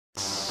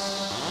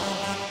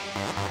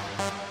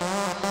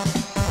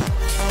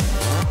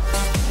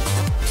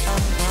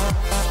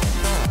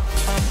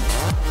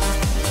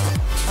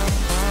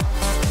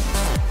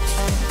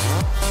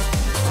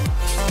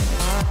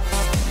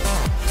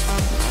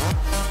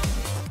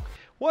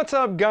What's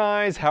up,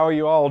 guys? How are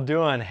you all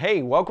doing?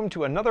 Hey, welcome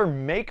to another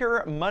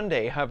Maker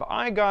Monday. Have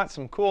I got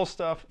some cool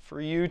stuff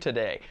for you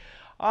today?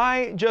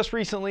 I just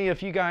recently,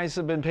 if you guys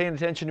have been paying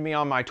attention to me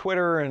on my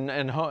Twitter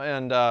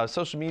and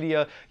social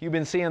media, you've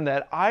been seeing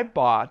that I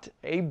bought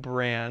a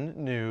brand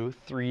new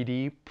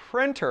 3D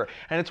printer.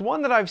 And it's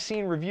one that I've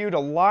seen reviewed a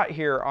lot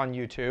here on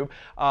YouTube.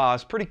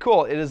 It's pretty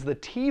cool. It is the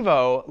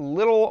Tevo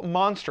Little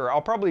Monster.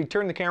 I'll probably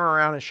turn the camera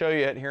around and show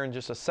you it here in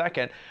just a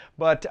second.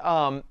 But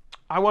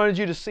I wanted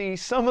you to see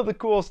some of the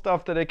cool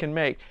stuff that it can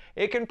make.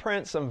 It can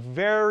print some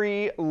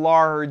very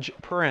large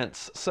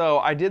prints. So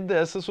I did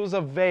this. This was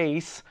a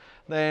vase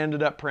that I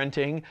ended up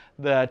printing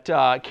that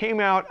came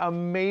out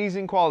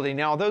amazing quality.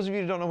 Now, those of you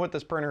who don't know what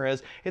this printer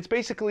is, it's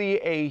basically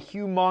a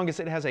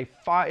humongous,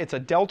 it's a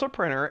Delta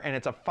printer, and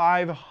it's a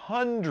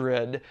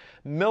 500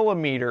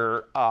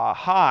 millimeter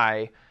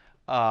high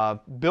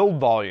build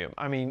volume.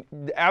 I mean,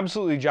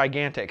 absolutely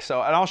gigantic.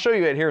 So, and I'll show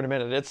you it here in a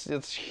minute.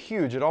 It's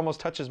huge. It almost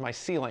touches my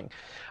ceiling.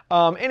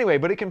 Anyway,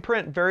 but it can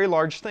print very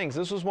large things.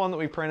 This was one that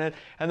we printed,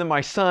 and then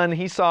my son,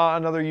 he saw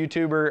another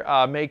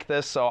YouTuber make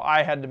this, so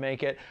I had to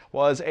make it.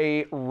 Was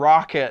a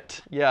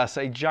rocket. Yes,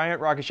 a giant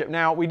rocket ship.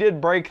 Now, we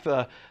did break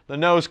the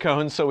nose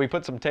cone, so we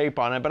put some tape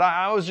on it, but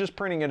I was just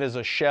printing it as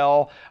a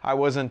shell. I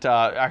wasn't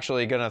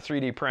actually going to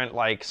 3D print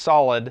like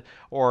solid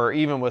or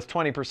even with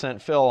 20%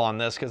 fill on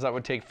this, because that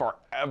would take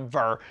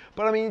forever.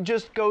 But I mean, it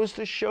just goes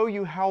to show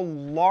you how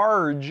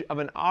large of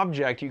an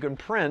object you can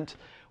print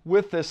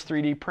with this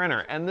 3D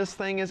printer. And this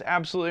thing is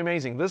absolutely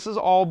amazing. This is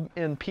all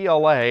in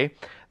PLA.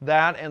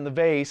 That and the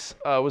vase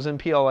was in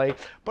PLA.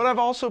 But I've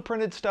also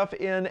printed stuff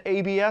in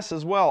ABS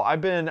as well. I've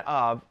been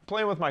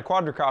playing with my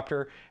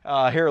quadricopter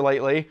here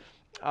lately.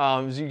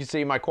 As you can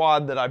see, my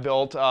quad that I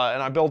built,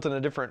 and I built in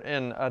a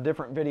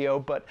different video,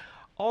 but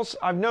also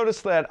I've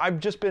noticed that I've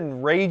just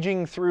been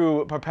raging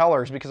through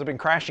propellers because I've been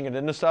crashing it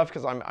into stuff,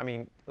 because I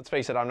mean, let's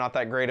face it, I'm not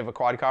that great of a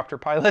quadcopter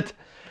pilot.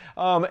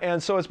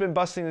 And so it's been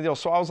busting the deal.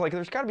 So I was like,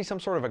 there's got to be some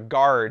sort of a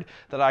guard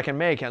that I can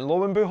make. And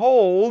lo and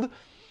behold,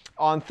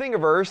 on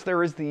Thingiverse,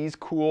 there is these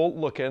cool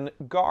looking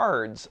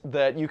guards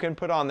that you can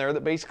put on there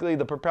that basically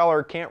the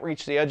propeller can't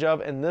reach the edge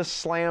of, and this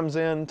slams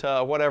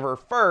into whatever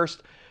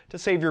first to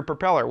save your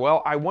propeller.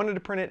 Well, I wanted to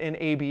print it in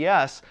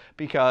ABS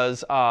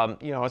because,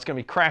 you know, it's going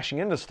to be crashing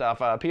into stuff.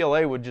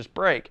 PLA would just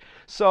break.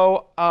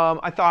 So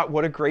I thought,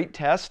 what a great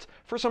test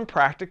for some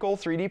practical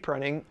 3D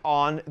printing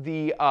on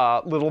the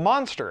Little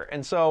Monster.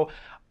 And so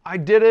I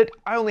did it.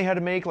 I only had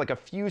to make like a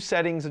few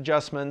settings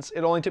adjustments.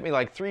 It only took me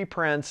like 3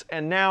 prints,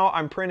 and now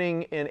I'm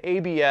printing in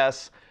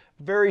ABS.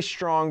 Very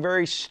strong,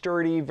 very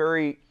sturdy,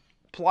 very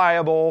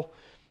pliable,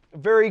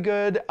 very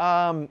good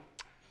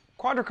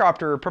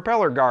quadricopter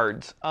propeller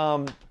guards.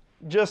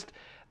 Just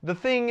the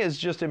thing is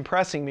just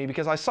impressing me,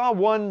 because I saw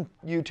one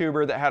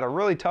YouTuber that had a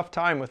really tough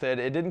time with it.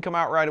 It didn't come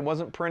out right. It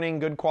wasn't printing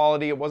good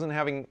quality. It wasn't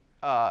having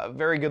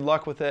very good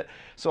luck with it.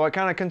 So it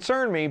kind of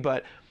concerned me,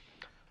 but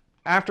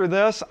after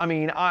this, I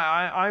mean,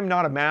 I'm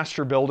not a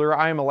master builder.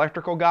 I am an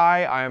electrical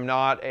guy. I am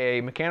not a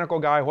mechanical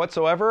guy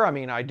whatsoever. I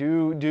mean, I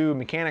do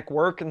mechanic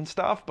work and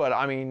stuff, but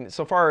I mean,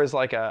 so far as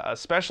like a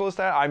specialist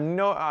at,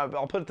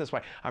 I'll put it this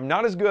way, I'm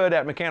not as good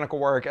at mechanical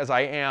work as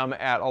I am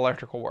at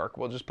electrical work.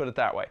 We'll just put it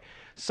that way.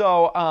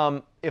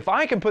 So if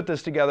I can put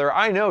this together,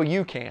 I know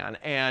you can,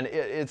 and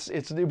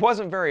it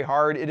wasn't very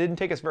hard. It didn't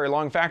take us very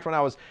long. In fact, when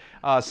I was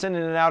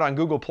sending it out on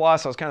Google+, I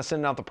was kind of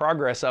sending out the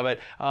progress of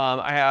it.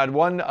 I had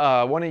one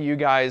of you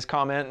guys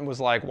comment and was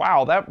like,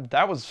 wow,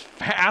 that was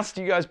fast.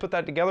 You guys put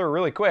that together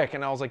really quick.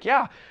 And I was like,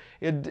 yeah,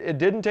 it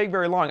didn't take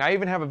very long. I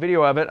even have a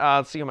video of it.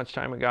 Let's see how much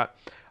time we got.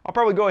 I'll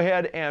probably go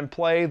ahead and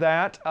play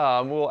that.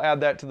 We'll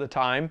add that to the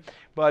time,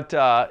 but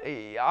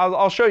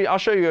I'll show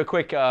you a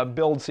quick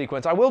build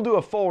sequence. I will do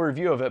a full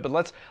review of it, but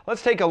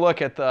let's take a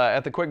look at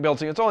the quick build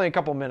sequence. It's only a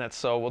couple minutes,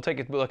 so we'll take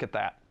a look at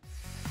that.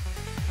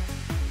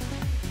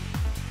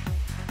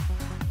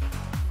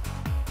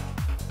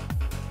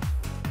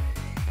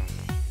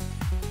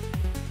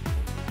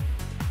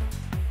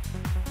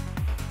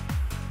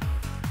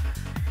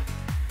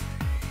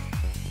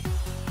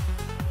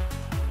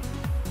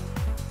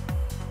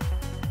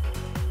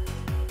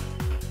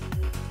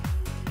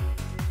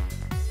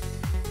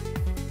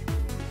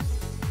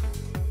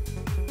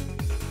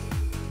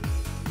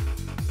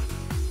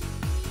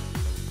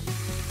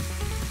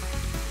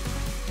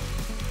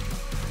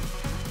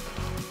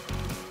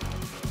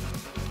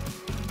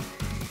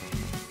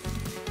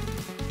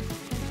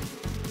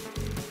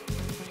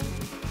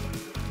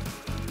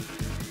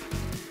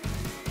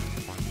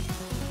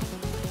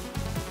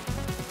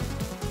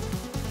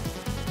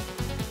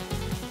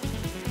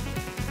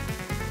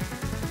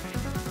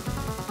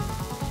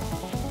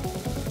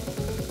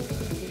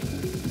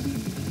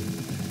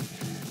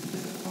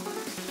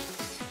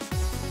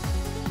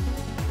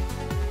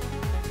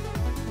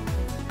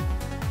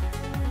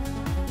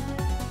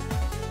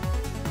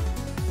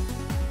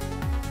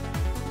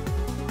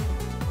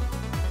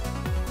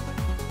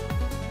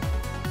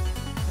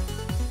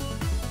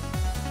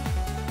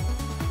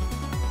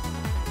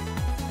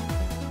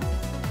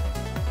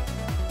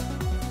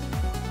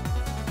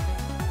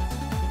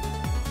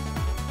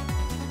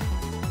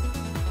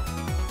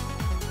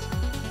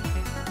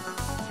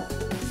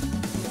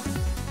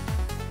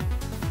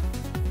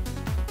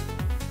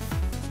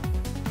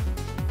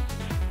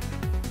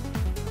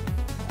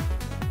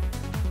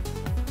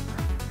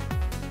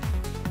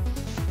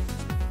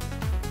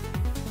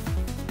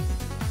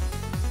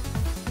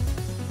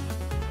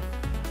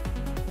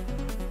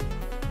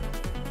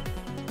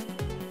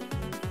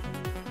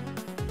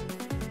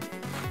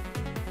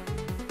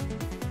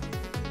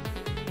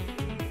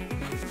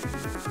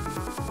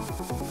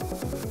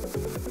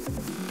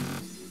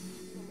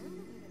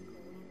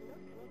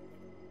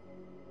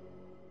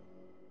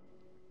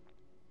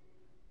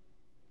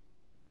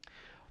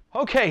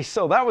 Okay,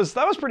 so that was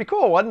pretty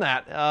cool, wasn't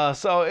that?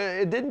 So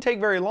it didn't take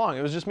very long.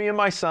 It was just me and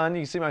my son.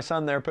 You can see my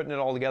son there putting it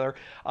all together.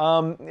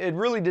 It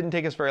really didn't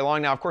take us very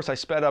long. Now, of course, I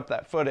sped up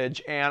that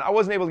footage, and I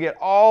wasn't able to get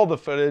all the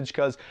footage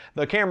because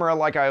the camera,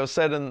 like I was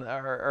said,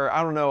 or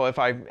I don't know if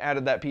I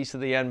added that piece at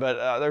the end,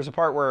 but there's a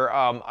part where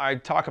I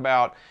talk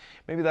about.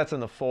 Maybe that's in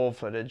the full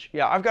footage.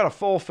 Yeah, I've got a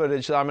full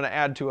footage that I'm going to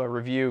add to a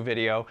review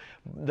video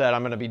that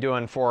I'm going to be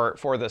doing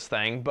for this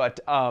thing. But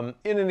in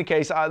any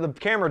case, the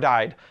camera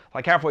died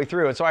like halfway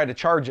through, and so I had to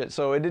charge it.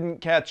 So it didn't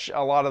catch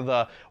a lot of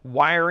the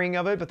wiring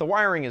of it. But the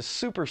wiring is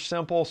super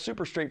simple,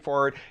 super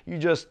straightforward. You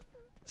just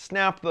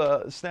snap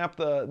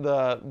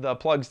the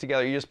plugs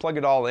together. You just plug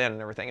it all in and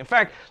everything. In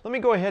fact, let me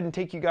go ahead and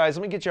take you guys.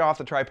 Let me get you off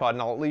the tripod,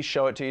 and I'll at least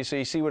show it to you so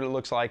you see what it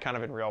looks like kind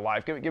of in real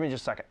life. Give me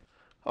just a second.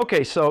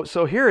 Okay, so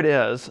here it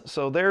is.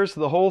 So there's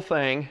the whole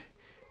thing.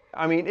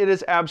 I mean, it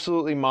is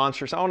absolutely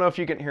monstrous. I don't know if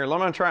you can hear. I'm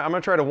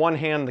gonna try to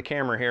one-hand the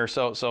camera here.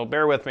 So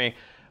bear with me.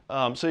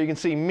 So you can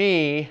see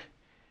me.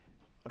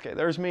 Okay,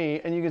 there's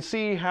me, and you can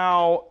see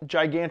how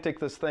gigantic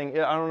this thing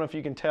is. I don't know if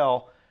you can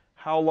tell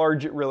how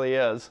large it really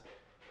is.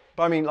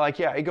 But I mean, like,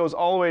 yeah, it goes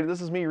all the way.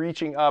 This is me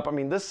reaching up. I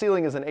mean, this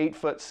ceiling is an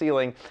 8-foot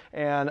ceiling,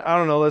 and I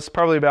don't know, that's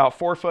probably about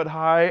 4 foot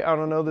high. I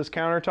don't know, this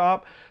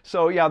countertop.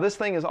 So yeah, this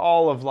thing is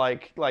all of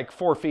like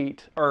 4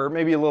 feet, or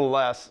maybe a little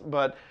less,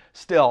 but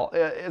still,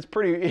 it's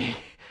pretty,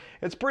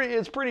 it's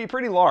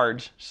pretty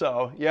large.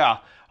 So yeah,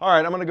 all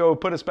right, I'm gonna go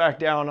put us back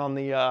down on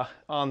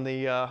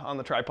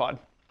the tripod.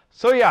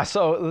 So yeah,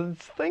 so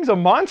this thing's a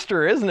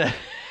monster, isn't it?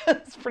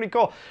 It's pretty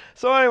cool.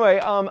 So anyway,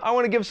 I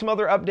want to give some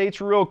other updates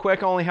real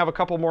quick. I only have a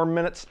couple more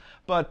minutes,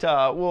 but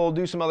we'll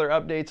do some other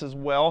updates as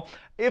well.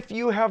 If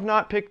you have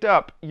not picked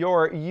up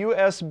your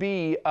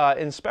USB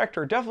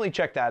inspector, definitely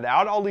check that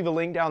out. I'll leave a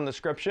link down in the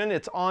description.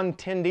 It's on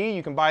Tindy.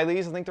 You can buy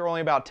these. I think they're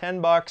only about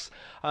 10 bucks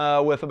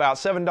with about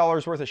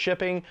 $7 worth of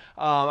shipping.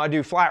 I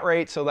do flat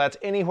rate, so that's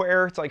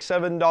anywhere. It's like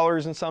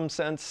 $7 and some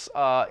cents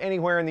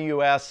anywhere in the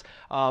US.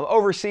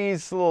 Overseas,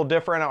 it's a little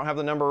different. I don't have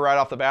the number right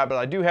off the bat, but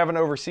I do have an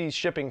overseas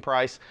shipping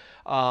price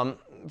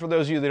for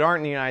those of you that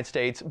aren't in the United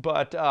States.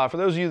 But for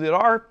those of you that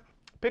are,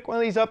 pick one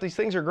of these up. These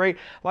things are great.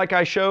 Like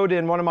I showed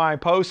in one of my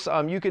posts,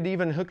 you could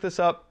even hook this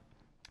up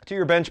to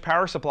your bench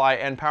power supply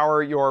and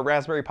power your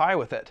Raspberry Pi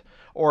with it,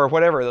 or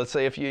whatever. Let's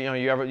say if you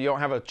don't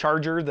have a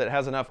charger that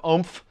has enough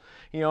oomph,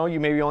 you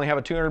maybe only have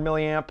a 200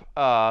 milliamp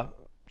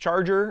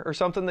charger or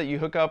something that you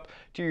hook up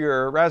to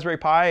your Raspberry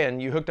Pi,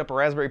 and you hooked up a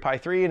Raspberry Pi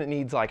 3 and it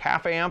needs like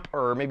half amp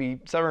or maybe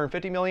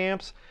 750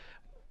 milliamps.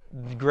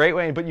 Great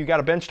way, but you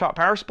got a benchtop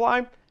power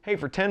supply. Hey,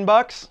 for 10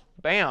 bucks,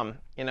 bam,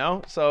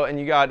 so, and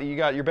you got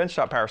your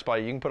benchtop power supply.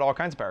 You can put all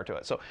kinds of power to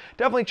it. So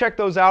definitely check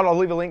those out. I'll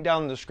leave a link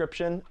down in the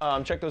description.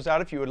 Check those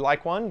out if you would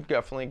like one.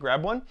 Definitely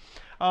grab one.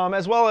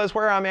 As well as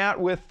where I'm at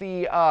with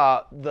the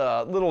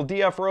little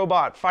DF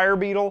Robot Fire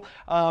Beetle.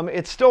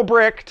 It's still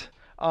bricked.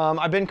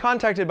 I've been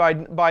contacted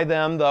by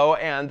them though,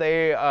 and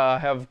they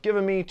have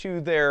given me to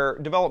their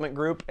development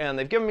group, and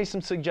they've given me some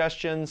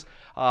suggestions.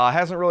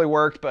 Hasn't really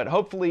worked, but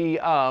hopefully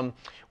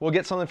we'll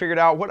get something figured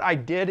out. What I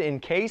did in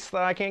case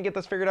that I can't get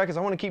this figured out, because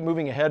I want to keep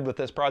moving ahead with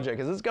this project,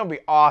 because it's going to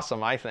be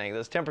awesome, I think.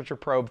 This temperature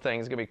probe thing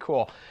is going to be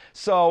cool.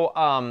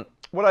 So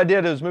what I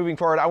did is, moving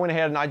forward, I went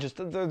ahead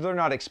and they're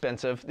not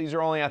expensive. These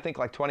are only, I think,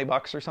 like 20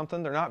 bucks or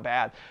something. They're not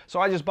bad.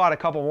 So I just bought a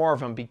couple more of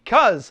them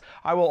because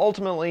I will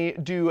ultimately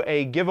do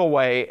a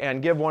giveaway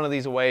and give one of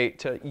these away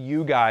to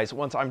you guys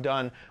once I'm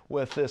done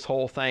with this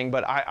whole thing.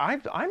 But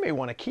I may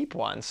want to keep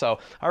one. So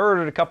I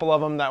ordered a couple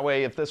of them. That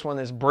way, if this one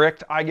is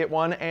bricked, I get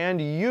one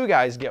and you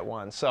guys get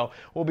one. So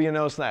we'll be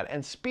announcing that.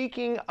 And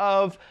speaking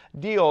of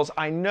deals,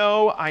 I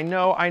know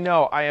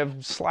I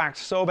have slacked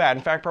so bad.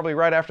 In fact, probably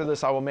right after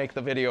this, I will make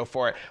the video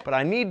for it. But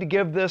I need to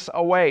give this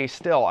away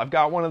still. I've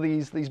got one of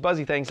these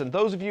buzzy things, and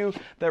those of you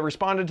that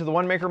responded to the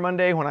One Maker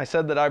Monday when I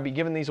said that I'd be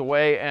giving these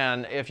away,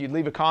 and if you'd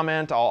leave a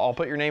comment, I'll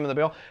put your name in the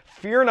bill.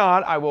 Fear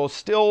not, I will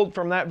still,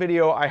 from that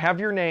video, I have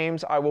your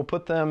names. I will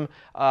put them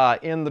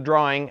in the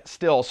drawing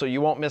still, so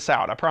you won't miss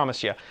out, I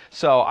promise you.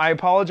 So I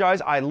apologize.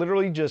 I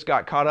literally just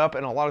got caught up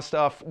in a lot of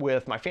stuff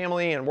with my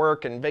family and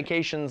work and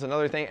vacations and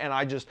other things, and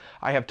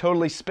I have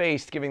totally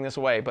spaced giving this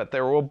away. But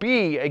there will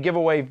be a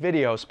giveaway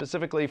video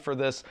specifically for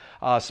this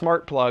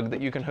smart plug that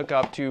you can hook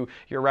up to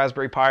your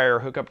Raspberry Pi or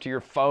hook up to your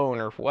phone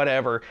or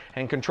whatever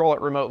and control it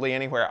remotely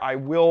anywhere. I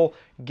will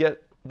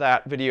get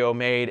that video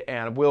made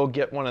and we'll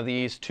get one of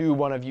these to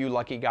one of you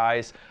lucky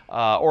guys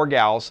or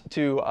gals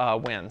to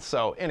win.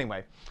 So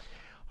anyway,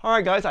 all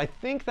right guys, I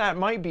think that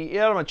might be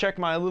it. I'm gonna check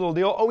my little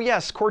deal. Oh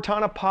yes,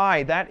 Cortana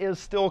Pi, that is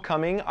still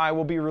coming. I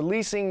will be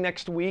releasing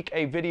next week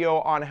a video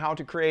on how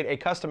to create a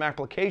custom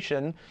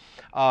application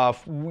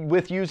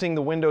with using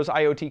the Windows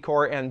IoT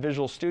Core and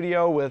Visual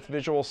Studio with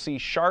Visual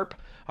C#.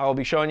 I will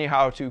be showing you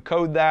how to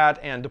code that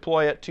and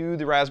deploy it to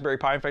the Raspberry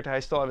Pi. In fact, I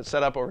still have it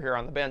set up over here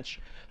on the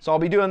bench. So I'll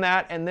be doing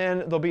that, and then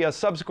there'll be a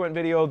subsequent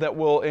video that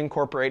will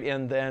incorporate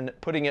in then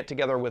putting it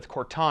together with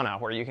Cortana,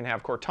 where you can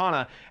have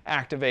Cortana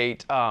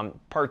activate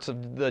parts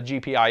of the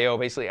GPIO,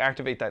 basically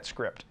activate that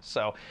script.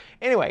 So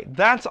anyway,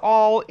 that's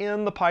all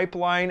in the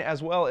pipeline,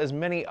 as well as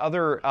many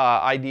other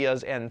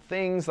ideas and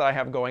things that I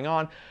have going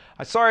on.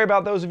 I'm sorry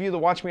about those of you that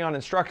watch me on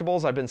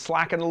Instructables. I've been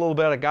slacking a little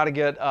bit. I got to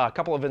get a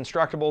couple of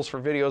Instructables for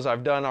videos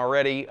I've done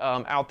already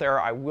out there.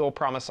 I will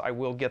promise I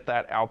will get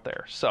that out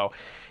there. So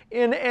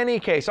in any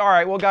case, all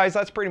right, well, guys,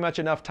 that's pretty much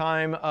enough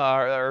time,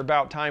 or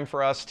about time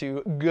for us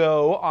to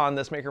go on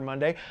this Maker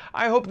Monday.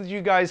 I hope that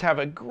you guys have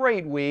a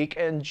great week.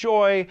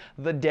 Enjoy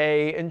the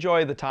day,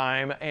 enjoy the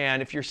time,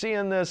 and if you're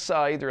seeing this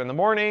either in the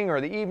morning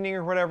or the evening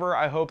or whatever,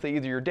 I hope that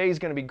either your day is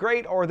going to be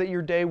great or that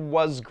your day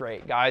was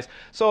great, guys.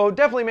 So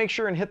definitely make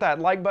sure and hit that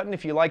like button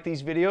if you like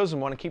these videos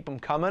and want to keep them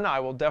coming. I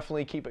will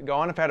definitely keep it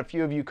going. I've had a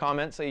few of you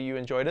comment, say you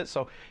enjoyed it,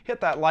 so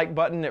hit that like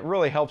button. It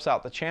really helps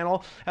out the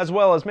channel, as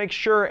well as make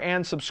sure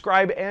and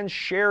subscribe and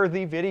share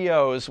the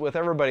videos with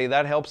everybody.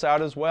 That helps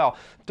out as well.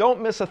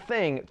 Don't miss a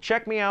thing.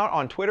 Check me out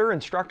on Twitter,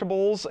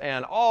 Instructables,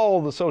 and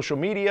all the social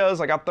medias.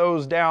 I got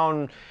those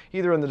down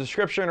either in the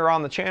description or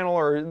on the channel,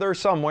 or they're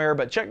somewhere,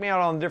 but check me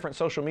out on the different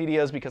social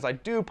medias because I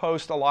do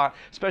post a lot,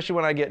 especially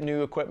when I get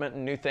new equipment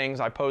and new things.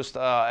 I post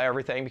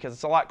everything because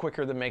it's a lot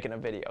quicker than making a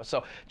video.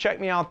 So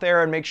check me out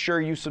there and make sure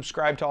you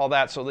subscribe to all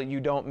that so that you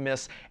don't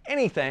miss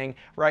anything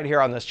right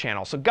here on this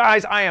channel. So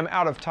guys, I am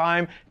out of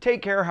time.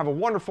 Take care, have a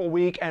wonderful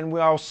week, and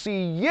we'll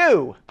see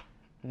you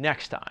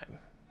next time.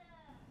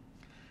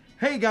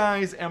 Hey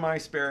guys,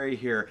 misperry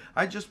here.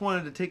 I just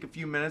wanted to take a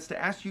few minutes to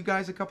ask you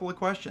guys a couple of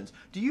questions.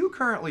 Do you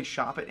currently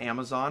shop at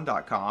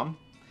Amazon.com?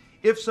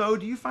 If so,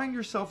 do you find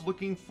yourself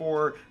looking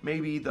for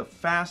maybe the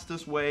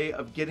fastest way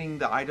of getting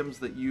the items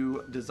that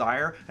you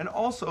desire, and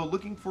also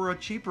looking for a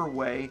cheaper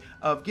way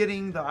of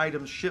getting the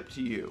items shipped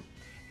to you?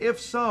 If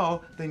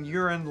so, then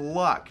you're in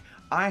luck.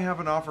 I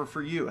have an offer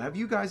for you. Have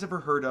you guys ever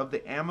heard of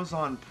the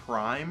Amazon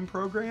Prime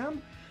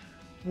program?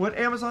 What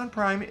Amazon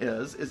Prime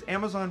is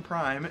Amazon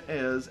Prime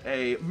is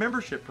a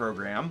membership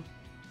program.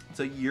 It's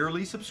a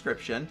yearly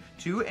subscription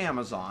to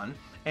Amazon,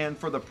 and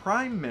for the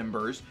Prime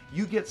members,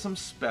 you get some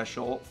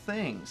special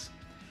things.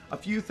 A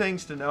few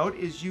things to note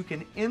is you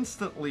can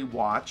instantly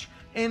watch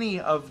any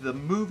of the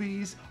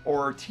movies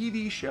or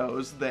TV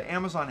shows that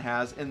Amazon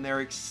has in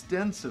their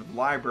extensive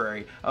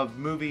library of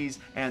movies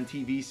and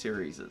TV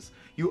series.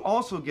 You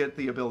also get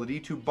the ability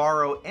to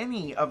borrow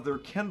any of their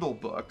Kindle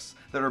books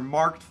that are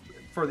marked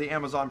for the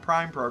Amazon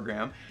Prime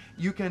program.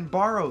 You can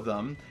borrow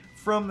them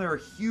from their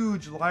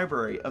huge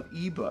library of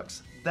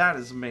ebooks. That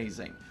is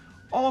amazing.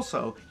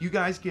 Also, you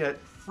guys get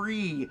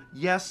free,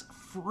 yes,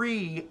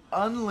 free,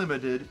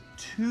 unlimited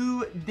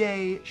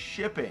 2-day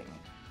shipping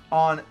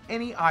on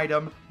any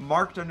item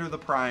marked under the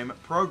Prime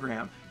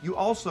program. You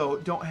also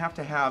don't have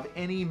to have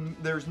any,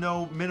 there's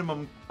no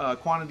minimum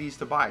quantities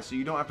to buy, so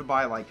you don't have to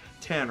buy like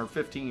 10 or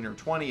 15 or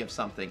 20 of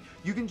something.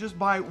 You can just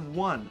buy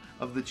one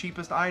of the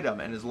cheapest item,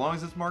 and as long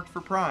as it's marked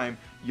for Prime,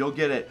 you'll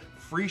get it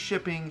free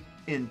shipping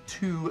in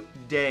 2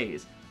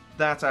 days.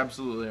 That's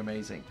absolutely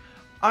amazing.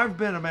 I've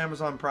been an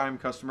Amazon Prime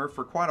customer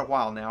for quite a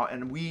while now,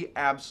 and we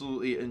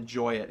absolutely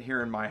enjoy it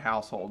here in my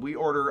household. We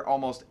order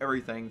almost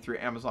everything through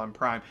Amazon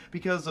Prime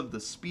because of the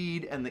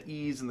speed and the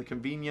ease and the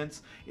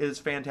convenience. It is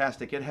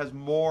fantastic. It has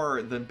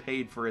more than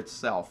paid for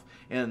itself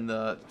in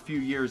the few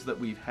years that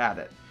we've had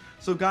it.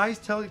 So guys,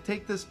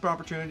 take this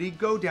opportunity,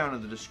 go down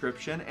in the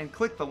description and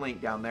click the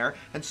link down there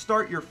and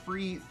start your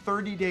free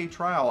 30-day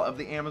trial of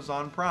the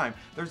Amazon Prime.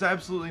 There's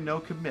absolutely no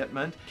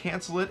commitment.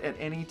 Cancel it at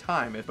any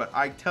time. But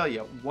I tell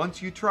you,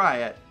 once you try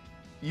it,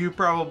 you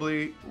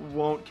probably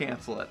won't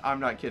cancel it. I'm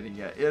not kidding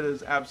you. It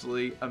is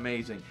absolutely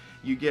amazing.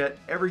 You get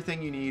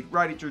everything you need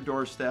right at your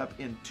doorstep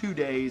in 2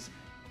 days.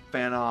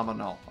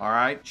 Phenomenal. All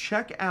right,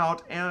 check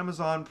out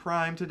Amazon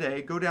Prime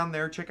today. Go down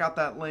there, check out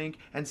that link,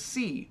 and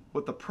see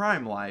what the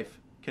Prime life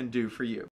can do for you.